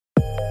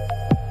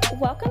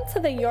Welcome to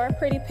the Your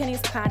Pretty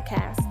Pennies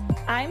podcast.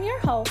 I'm your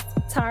host,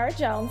 Tara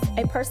Jones,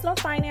 a personal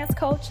finance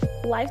coach,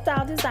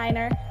 lifestyle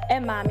designer,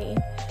 and mommy.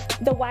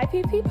 The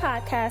YPP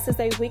podcast is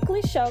a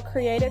weekly show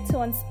created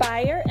to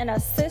inspire and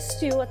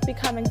assist you with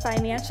becoming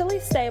financially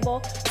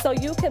stable so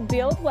you can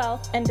build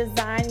wealth and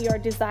design your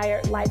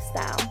desired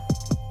lifestyle.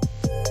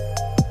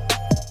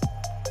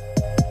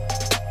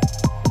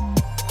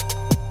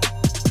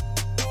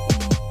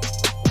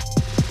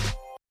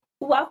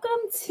 Welcome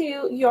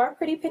to Your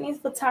Pretty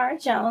Pennies with Tara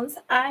Jones.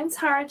 I'm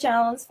Tara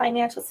Jones,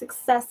 financial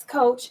success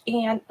coach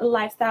and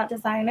lifestyle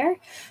designer,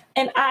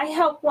 and I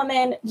help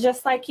women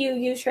just like you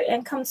use your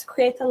income to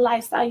create the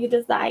lifestyle you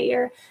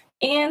desire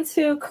and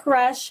to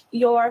crush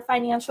your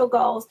financial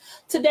goals.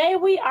 Today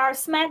we are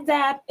smack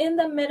dab in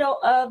the middle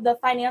of the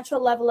financial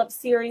level up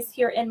series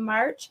here in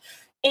March.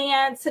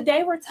 And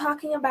today we're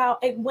talking about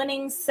a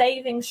winning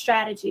saving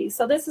strategy.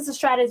 So this is a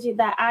strategy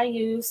that I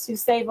use to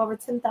save over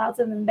 $10,000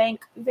 in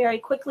bank very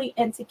quickly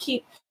and to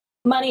keep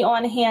money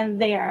on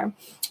hand there.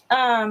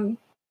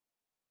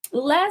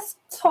 Let's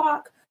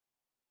talk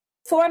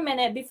for a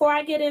minute before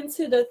I get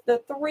into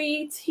the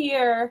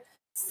three-tier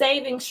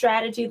saving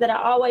strategy that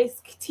I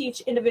always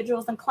teach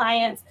individuals and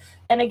clients.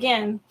 And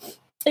again,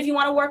 if you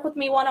want to work with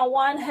me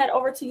one-on-one, head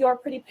over to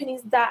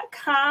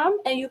yourprettypennies.com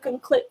and you can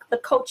click the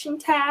coaching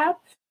tab.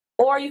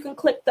 Or you can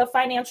click the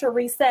Financial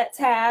Reset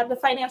tab. The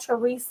Financial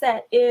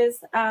Reset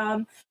is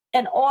an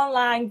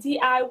online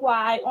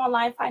DIY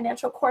online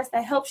financial course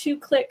that helps you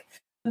click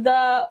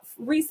the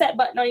reset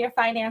button on your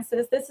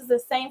finances. This is the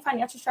same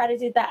financial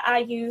strategy that I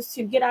use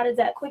to get out of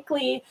debt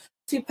quickly,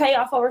 to pay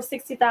off over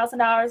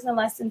 $60,000 in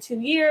less than 2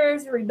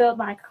 years, rebuild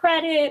my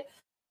credit,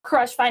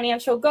 crush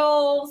financial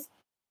goals,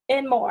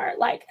 and more.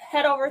 Like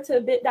head over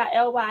to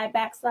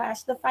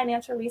bit.ly/the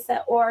Financial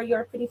Reset or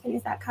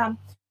yourprettypennies.com.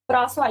 But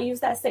also I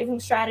use that that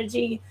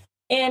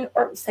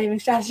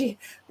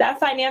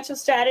financial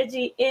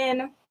strategy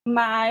in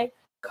my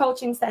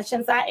coaching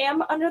sessions. I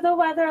am under the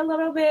weather a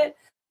little bit.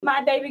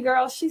 My baby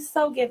girl, she's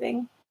so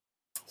giving.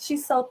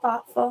 She's so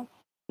thoughtful,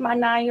 my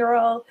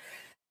 9-year-old.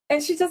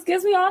 And she just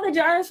gives me all the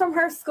germs from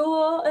her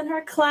school and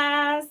her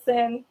class.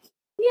 And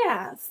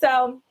yeah,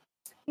 so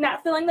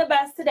not feeling the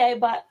best today,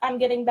 but I'm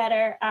getting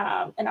better.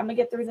 And I'm going to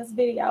get through this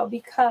video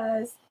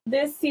because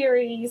this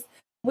series,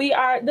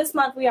 this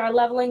month we are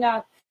leveling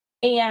up.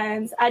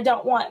 And I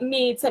don't want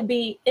me to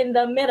be in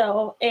the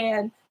middle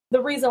and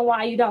the reason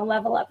why you don't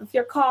level up. If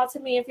you're called to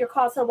me, if you're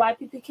called to the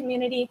YPP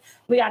community,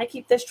 we got to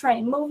keep this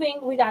train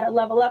moving. We got to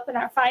level up in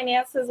our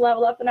finances,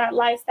 level up in our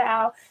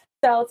lifestyle.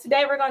 So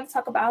today we're going to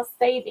talk about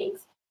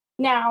savings.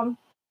 Now,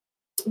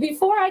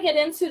 before I get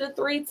into the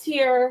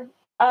three-tier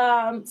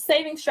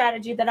saving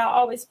strategy that I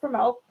always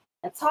promote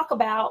and talk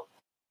about,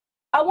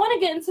 I want to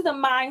get into the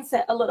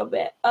mindset a little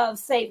bit of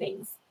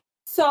savings.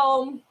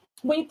 So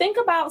when you think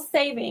about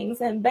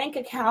savings and bank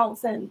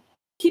accounts and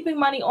keeping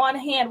money on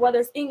hand, whether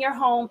it's in your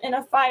home, in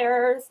a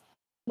fireproof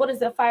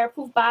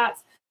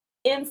box,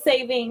 in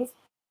savings,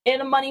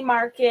 in a money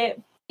market,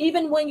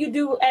 even when you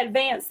do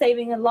advanced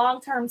saving and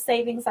long-term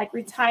savings like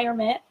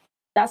retirement,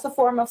 that's a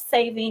form of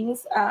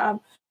savings.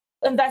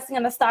 Investing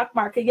in the stock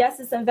market,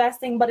 yes, it's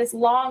investing, but it's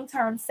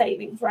long-term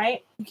savings,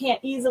 right? You can't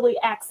easily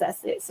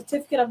access it.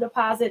 Certificate of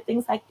deposit,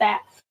 things like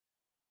that.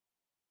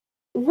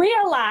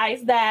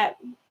 Realize that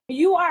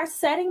you are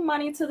setting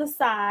money to the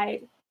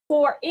side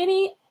for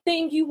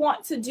anything you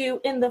want to do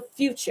in the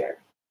future,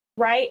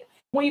 right?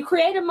 When you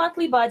create a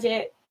monthly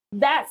budget,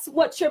 that's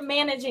what you're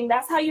managing.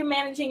 That's how you're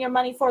managing your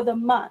money for the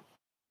month.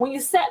 When you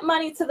set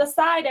money to the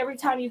side every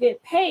time you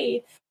get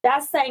paid,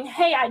 that's saying,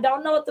 hey, I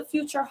don't know what the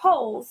future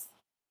holds,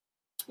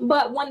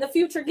 but when the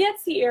future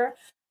gets here,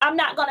 I'm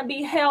not going to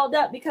be held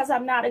up because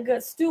I'm not a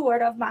good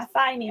steward of my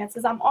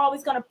finances. I'm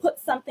always going to put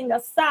something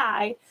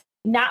aside,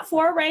 not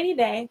for a rainy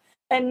day,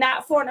 and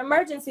not for an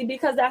emergency,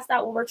 because that's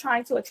not what we're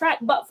trying to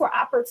attract, but for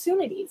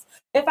opportunities.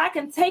 If I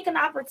can take an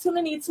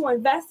opportunity to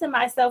invest in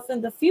myself in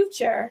the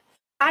future,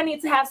 I need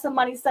to have some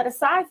money set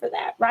aside for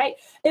that, right?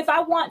 If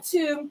I want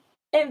to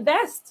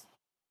invest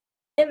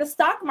in the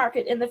stock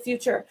market in the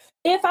future,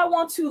 if I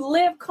want to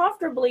live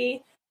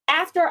comfortably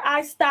after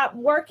I stop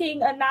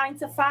working a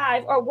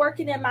 9-to-5 or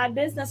working in my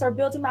business or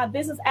building my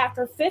business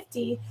after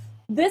 50,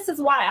 this is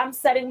why I'm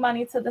setting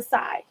money to the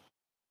side.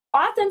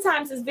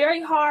 Oftentimes, it's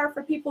very hard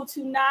for people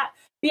to not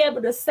be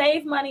able to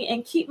save money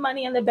and keep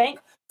money in the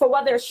bank for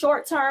whether it's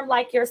short-term,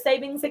 like your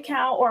savings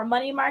account or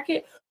money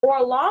market,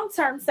 or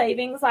long-term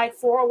savings like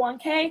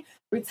 401k,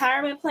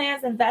 retirement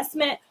plans,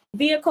 investment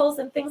vehicles,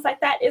 and things like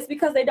that. Is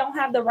because they don't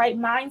have the right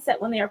mindset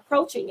when they're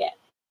approaching it,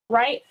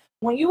 right?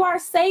 When you are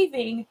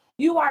saving,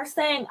 you are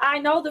saying, I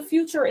know the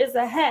future is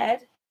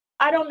ahead.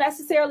 I don't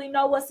necessarily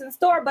know what's in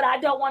store, but I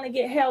don't want to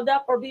get held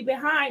up or be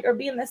behind or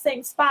be in the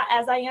same spot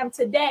as I am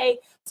today.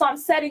 So I'm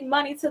setting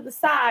money to the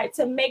side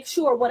to make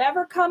sure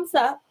whatever comes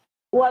up,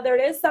 whether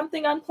it is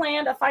something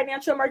unplanned, a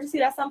financial emergency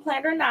that's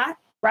unplanned or not,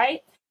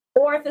 right?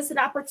 Or if it's an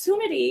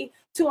opportunity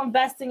to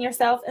invest in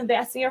yourself,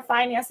 invest in your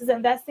finances,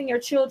 invest in your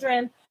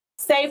children,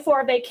 save for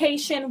a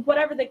vacation,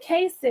 whatever the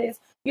case is,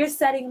 you're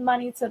setting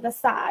money to the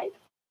side.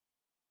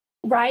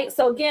 right?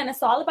 So again,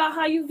 it's all about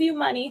how you view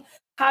money,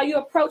 how you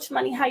approach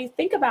money, how you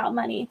think about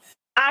money.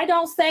 I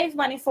don't save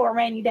money for a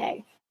rainy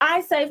day.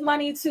 I save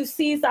money to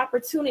seize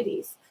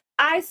opportunities.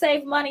 I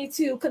save money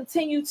to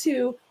continue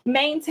to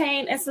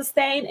maintain and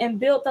sustain and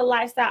build the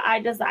lifestyle I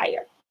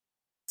desire.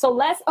 So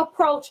let's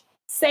approach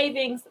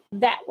savings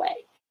that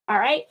way. All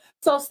right.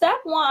 So step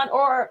one,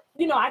 or,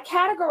 I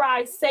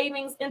categorize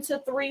savings into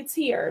 3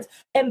 tiers.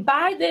 And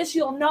by this,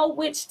 you'll know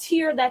which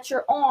tier that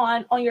you're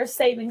on your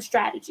saving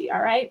strategy.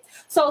 All right.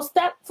 So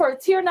for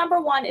tier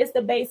number 1 is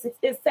the basics,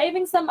 is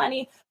saving some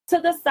money to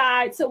the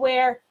side to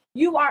where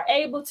you are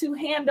able to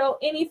handle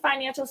any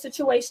financial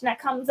situation that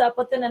comes up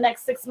within the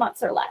next 6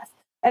 months or less.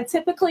 And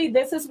typically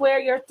this is where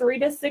your 3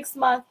 to 6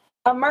 month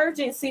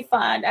emergency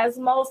fund, as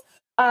most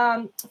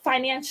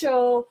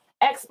financial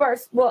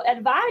experts will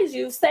advise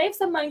you, save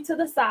some money to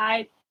the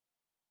side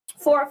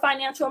for a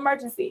financial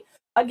emergency.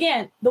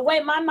 Again, the way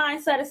my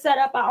mindset is set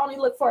up, I only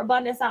look for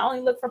abundance. I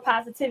only look for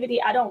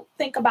positivity. I don't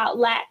think about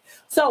lack.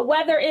 So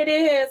whether it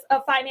is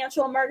a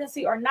financial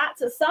emergency or not,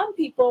 to some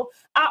people,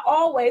 I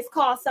always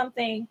call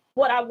something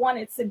what I want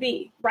it to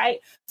be, right?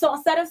 So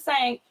instead of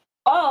saying,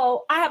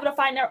 oh, I have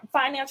a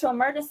financial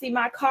emergency,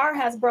 my car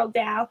has broke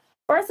down.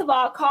 First of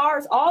all,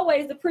 cars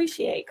always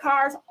depreciate.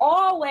 Cars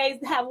always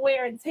have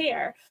wear and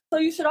tear. So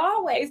you should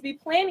always be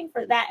planning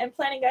for that and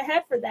planning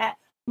ahead for that.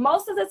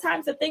 Most of the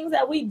times, the things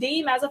that we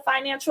deem as a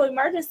financial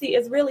emergency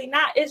is really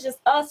not. It's just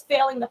us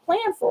failing to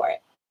plan for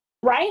it,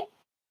 right?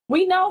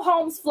 We know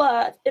homes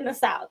flood in the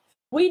South.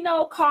 We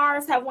know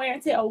cars have wear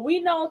and tear. We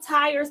know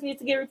tires need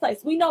to get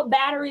replaced. We know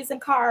batteries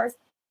in cars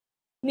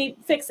need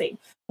fixing.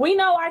 We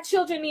know our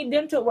children need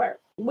dental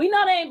work. We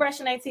know they ain't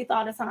brushing their teeth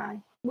all the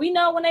time. We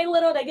know when they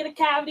little, they get a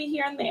cavity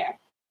here and there.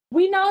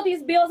 We know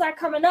these bills are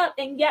coming up,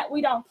 and yet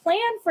we don't plan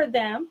for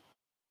them,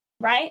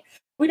 right?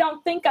 We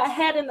don't think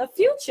ahead in the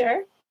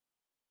future.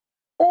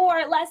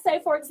 Or let's say,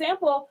 for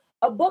example,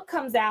 a book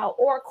comes out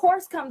or a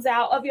course comes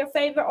out of your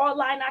favorite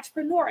online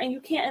entrepreneur and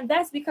you can't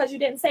invest because you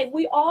didn't save.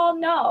 We all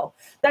know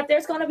that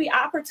there's going to be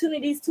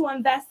opportunities to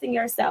invest in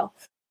yourself.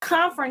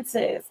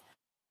 Conferences,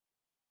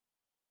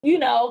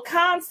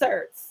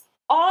 concerts,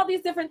 all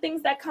these different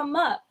things that come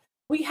up.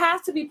 We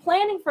have to be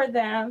planning for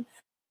them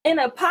in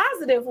a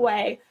positive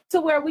way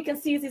to where we can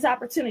seize these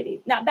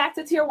opportunities. Now, back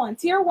to tier 1.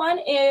 Tier 1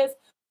 is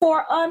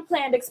for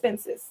unplanned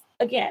expenses.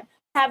 Again,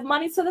 have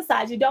money to the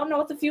side. You don't know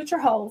what the future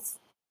holds.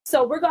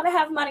 So we're going to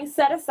have money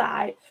set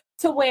aside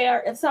to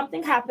where if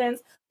something happens,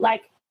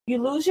 like you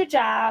lose your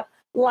job,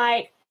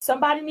 like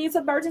somebody needs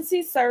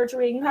emergency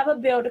surgery, you have a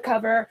bill to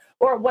cover,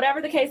 or whatever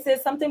the case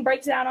is, something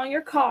breaks down on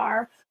your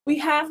car, we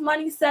have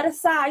money set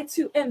aside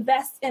to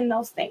invest in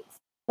those things.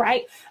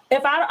 Right?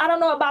 If I don't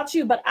know about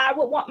you, but I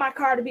would want my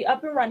car to be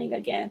up and running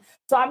again.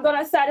 So I'm going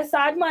to set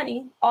aside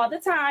money all the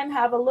time,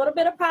 have a little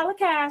bit of pile of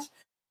cash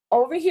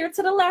over here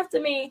to the left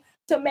of me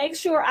to make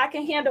sure I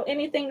can handle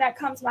anything that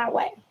comes my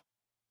way.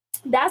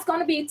 That's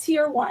going to be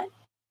tier 1.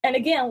 And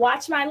again,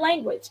 watch my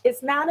language.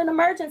 It's not an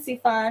emergency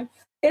fund.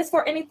 It's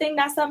for anything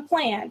that's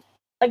unplanned.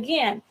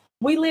 Again,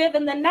 we live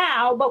in the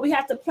now, but we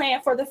have to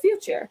plan for the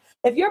future.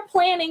 If you're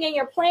planning in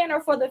your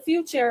planner for the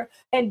future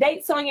and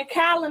dates on your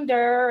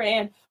calendar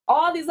and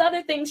all these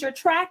other things you're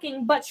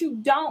tracking, but you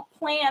don't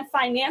plan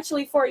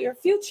financially for your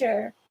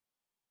future,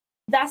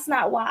 that's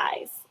not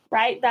wise,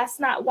 right? That's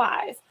not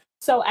wise.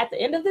 So at the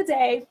end of the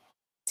day,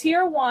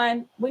 tier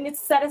 1, we need to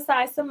set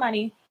aside some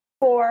money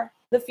for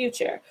the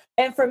future.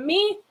 And for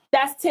me,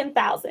 that's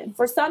 $10,000.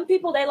 For some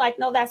people, they like,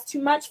 no, that's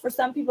too much. For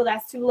some people,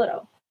 that's too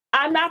little.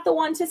 I'm not the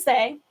one to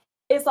say.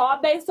 It's all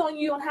based on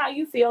you and how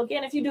you feel.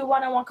 Again, if you do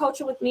one-on-one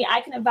coaching with me,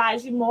 I can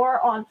advise you more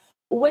on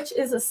which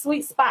is a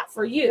sweet spot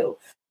for you.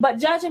 But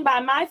judging by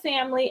my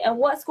family and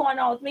what's going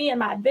on with me and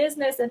my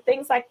business and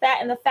things like that,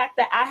 and the fact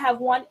that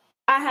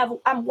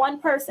I'm one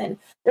person.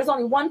 There's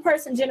only one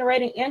person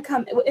generating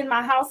income in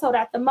my household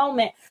at the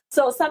moment.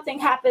 So if something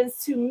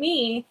happens to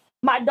me,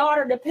 my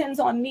daughter depends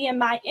on me and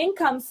my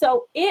income.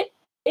 So it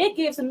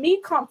gives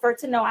me comfort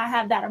to know I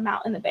have that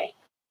amount in the bank.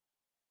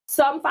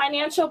 Some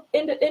financial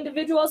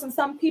individuals and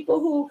some people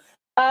who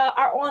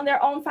are on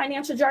their own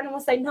financial journey will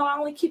say, no, I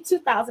only keep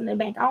 $2,000 in the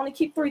bank. I only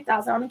keep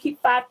 $3,000. I only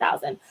keep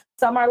 $5,000.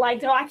 Some are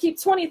like, no, I keep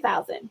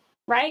 $20,000,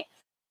 right?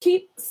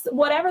 Keep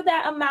whatever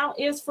that amount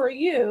is for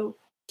you,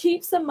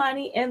 keep some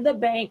money in the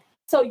bank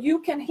so you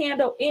can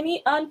handle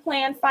any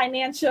unplanned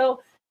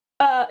financial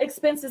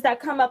expenses that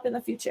come up in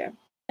the future.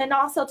 And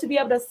also to be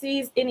able to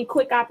seize any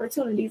quick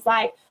opportunities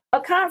like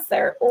a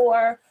concert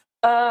or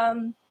a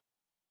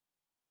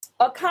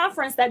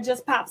conference that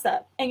just pops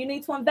up and you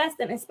need to invest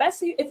in,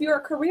 especially if you're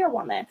a career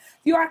woman.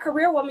 If you are a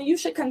career woman, you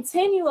should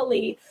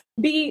continually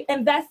be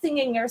investing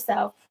in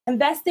yourself,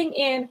 investing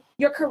in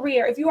your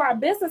career. If you are a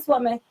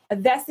businesswoman,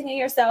 investing in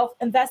yourself,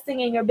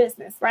 investing in your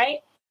business, right?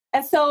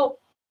 And so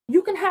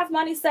you can have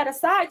money set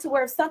aside to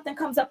where if something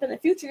comes up in the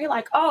future, you're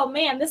like, oh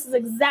man, this is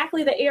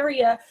exactly the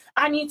area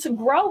I need to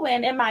grow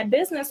in my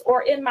business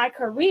or in my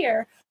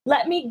career.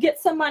 Let me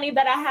get some money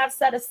that I have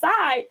set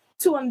aside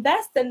to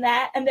invest in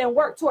that and then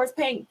work towards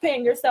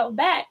paying yourself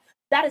back.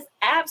 That is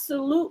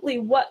absolutely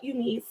what you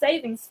need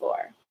savings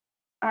for.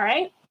 All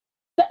right.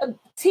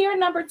 Tier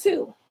number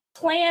 2,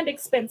 planned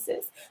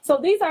expenses. So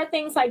these are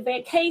things like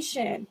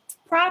vacation,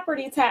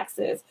 property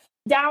taxes,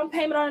 down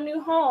payment on a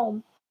new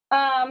home.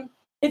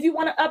 If you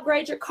want to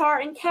upgrade your car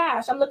in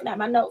cash, I'm looking at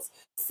my notes,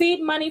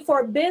 seed money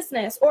for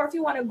business, or if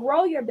you want to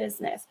grow your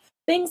business,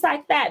 things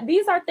like that.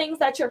 These are things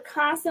that you're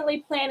constantly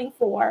planning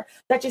for,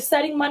 that you're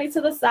setting money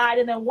to the side.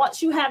 And then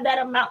once you have that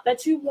amount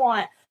that you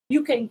want,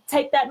 you can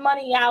take that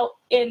money out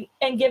and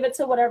give it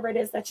to whatever it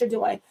is that you're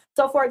doing.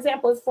 So for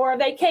example, for a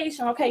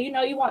vacation, okay, you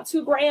know, you want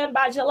 $2,000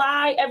 by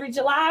July, every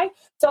July.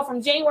 So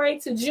from January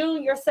to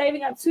June, you're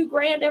saving up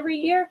 $2,000 every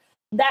year.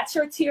 That's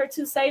your tier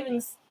 2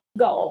 savings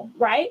goal,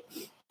 right?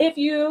 If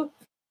you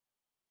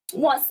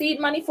want seed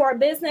money for a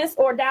business,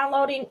 or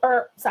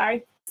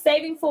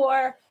saving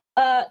for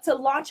to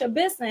launch a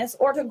business,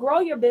 or to grow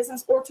your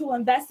business, or to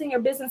invest in your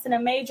business in a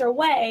major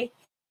way,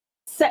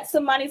 set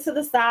some money to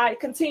the side,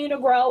 continue to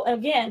grow. And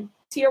again,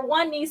 tier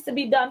 1 needs to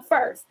be done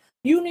first.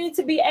 You need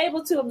to be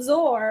able to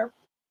absorb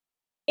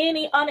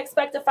any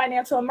unexpected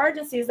financial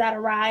emergencies that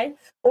arise,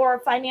 or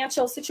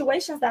financial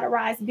situations that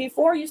arise,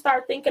 before you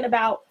start thinking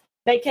about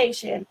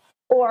vacation,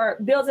 or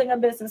building a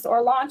business,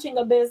 or launching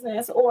a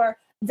business, or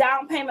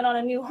down payment on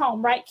a new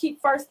home, right? Keep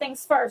first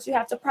things first. You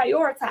have to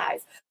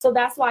prioritize. So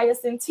that's why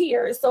it's in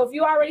tiers. So if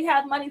you already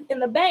have money in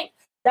the bank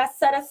that's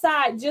set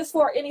aside just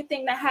for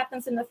anything that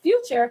happens in the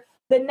future,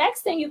 the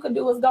next thing you can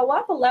do is go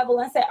up a level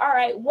and say, all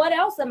right, what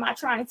else am I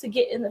trying to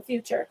get in the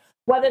future?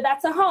 Whether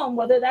that's a home,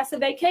 whether that's a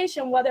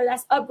vacation, whether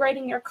that's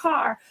upgrading your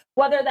car,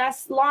 whether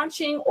that's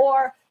launching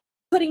or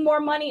putting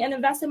more money and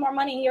investing more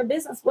money in your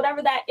business,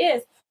 whatever that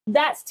is,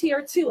 that's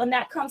tier 2. And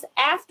that comes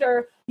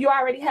after you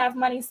already have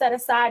money set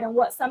aside in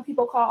what some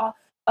people call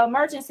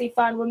emergency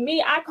fund. With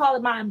me, I call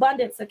it my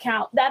abundance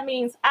account. That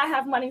means I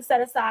have money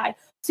set aside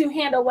to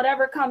handle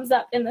whatever comes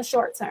up in the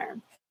short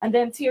term. And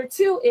then tier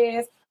 2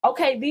 is,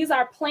 okay, these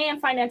are planned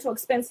financial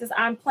expenses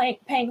I'm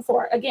paying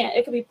for. Again,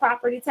 it could be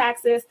property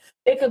taxes.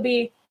 It could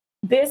be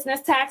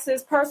business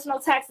taxes, personal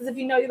taxes. If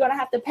you know you're going to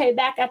have to pay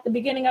back at the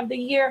beginning of the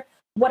year,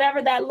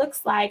 whatever that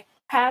looks like,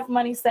 have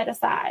money set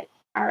aside.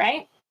 All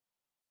right.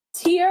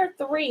 Tier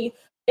 3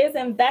 is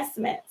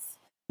investments.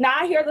 Now,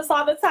 I hear this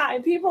all the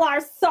time. People are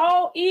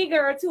so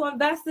eager to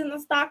invest in the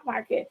stock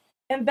market,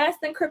 invest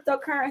in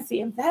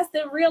cryptocurrency, invest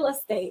in real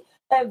estate,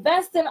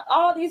 invest in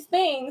all these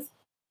things,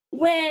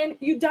 when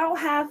you don't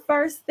have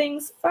first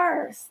things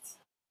first.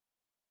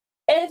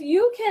 If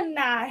you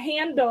cannot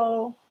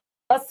handle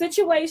a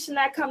situation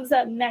that comes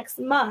up next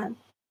month,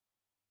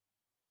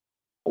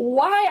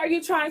 why are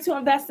you trying to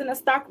invest in the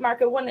stock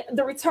market when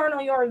the return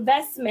on your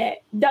investment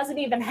doesn't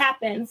even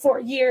happen for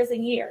years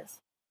and years?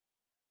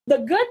 The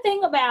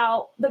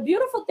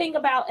beautiful thing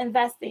about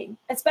investing,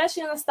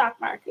 especially in the stock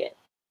market,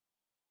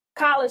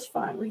 college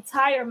fund,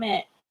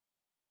 retirement,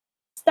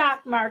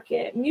 stock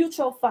market,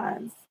 mutual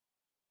funds,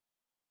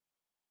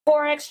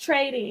 Forex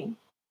trading,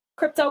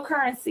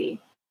 cryptocurrency,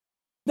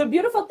 the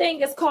beautiful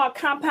thing is called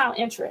compound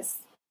interest.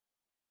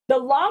 The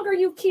longer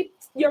you keep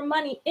your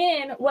money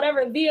in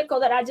whatever vehicle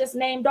that I just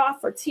named off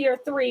for tier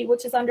 3,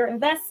 which is under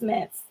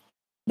investments,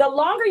 the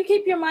longer you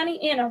keep your money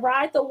in and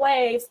ride the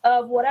waves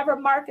of whatever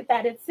market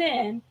that it's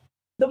in,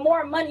 the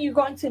more money you're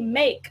going to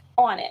make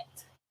on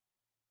it.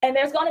 And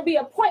there's going to be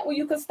a point where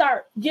you can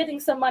start getting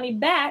some money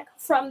back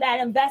from that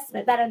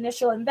investment, that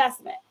initial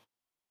investment.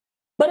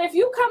 But if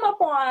you come up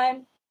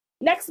on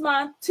next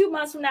month, 2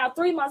 months from now,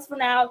 3 months from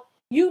now,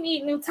 you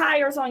need new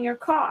tires on your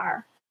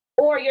car,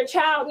 or your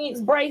child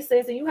needs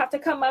braces and you have to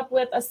come up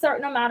with a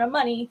certain amount of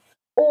money,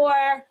 or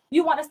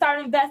you want to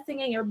start investing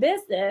in your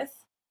business,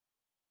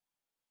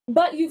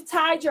 but you've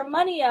tied your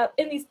money up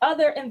in these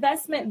other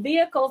investment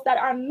vehicles that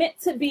are meant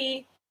to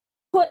be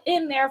put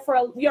in there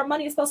for your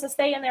money is supposed to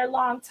stay in there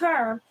long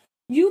term.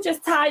 You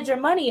just tied your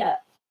money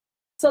up.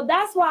 So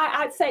that's why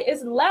I'd say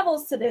it's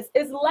levels to this.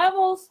 It's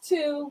levels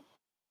to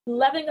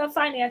leveling up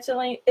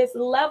financially. It's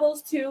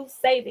levels to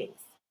savings,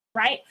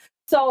 right?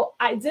 So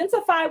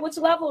identify which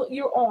level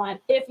you're on.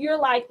 If you're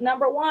like,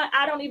 number 1,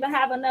 I don't even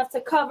have enough to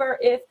cover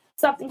if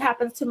something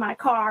happens to my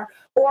car,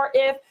 or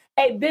if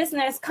a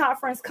business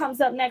conference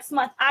comes up next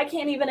month, I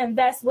can't even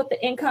invest with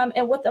the income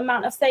and with the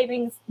amount of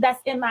savings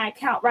that's in my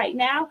account right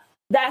now.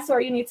 That's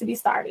where you need to be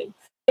starting.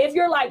 If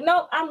you're like,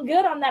 nope, I'm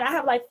good on that. I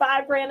have like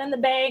 $5,000 in the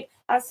bank,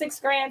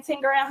 $6,000,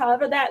 $10,000,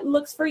 however that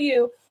looks for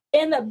you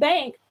in the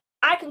bank,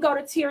 I can go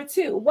to tier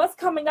 2. What's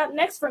coming up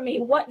next for me?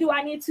 What do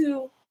I need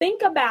to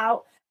think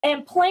about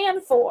and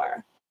plan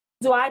for?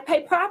 Do I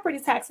pay property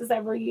taxes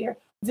every year?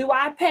 Do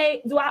I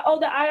owe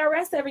the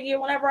IRS every year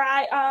whenever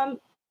I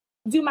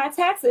do my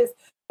taxes?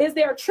 Is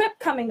there a trip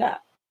coming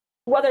up?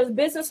 Whether it's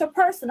business or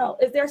personal,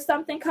 is there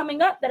something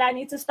coming up that I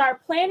need to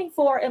start planning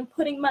for and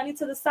putting money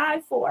to the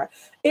side for?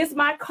 Is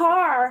my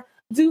car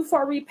due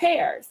for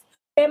repairs?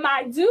 Am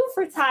I due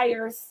for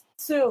tires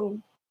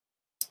soon?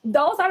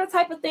 Those are the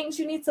type of things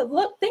you need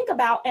to think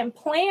about and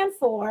plan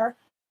for.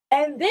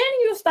 And then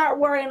you start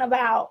worrying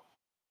about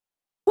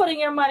putting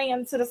your money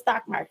into the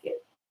stock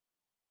market.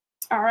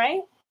 All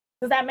right.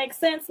 Does that make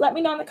sense? Let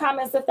me know in the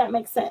comments if that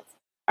makes sense.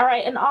 All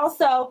right. And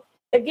also,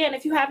 again,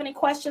 if you have any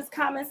questions,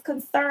 comments,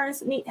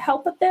 concerns, need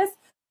help with this,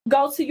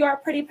 go to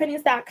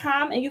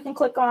yourprettypennies.com and you can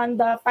click on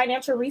the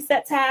financial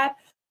reset tab.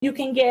 You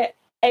can get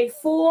a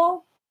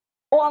full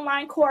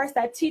online course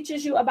that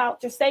teaches you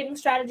about your saving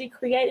strategy,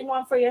 creating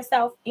one for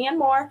yourself, and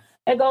more.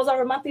 It goes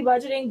over monthly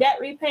budgeting, debt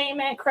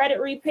repayment, credit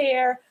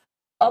repair,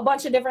 a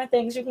bunch of different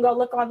things. You can go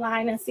look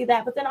online and see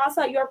that. But then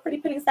also at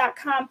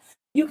yourprettypennies.com,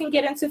 you can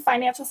get into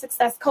financial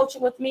success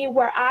coaching with me,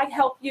 where I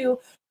help you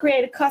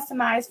create a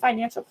customized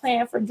financial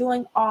plan for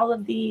doing all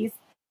of these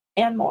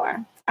and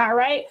more. All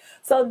right.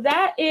 So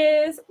that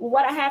is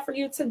what I have for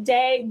you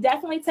today.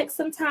 Definitely take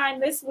some time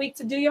this week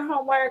to do your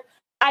homework.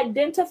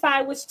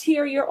 Identify which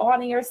tier you're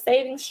on in your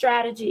saving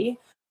strategy.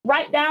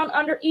 Write down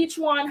under each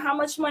one how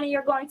much money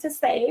you're going to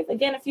save.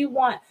 Again, if you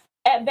want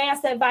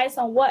advanced advice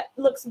on what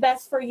looks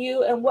best for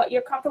you and what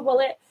you're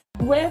comfortable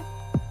with,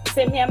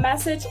 send me a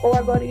message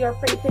or go to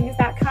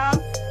yourprettypennies.com,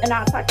 and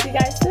I'll talk to you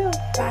guys soon.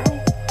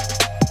 Bye.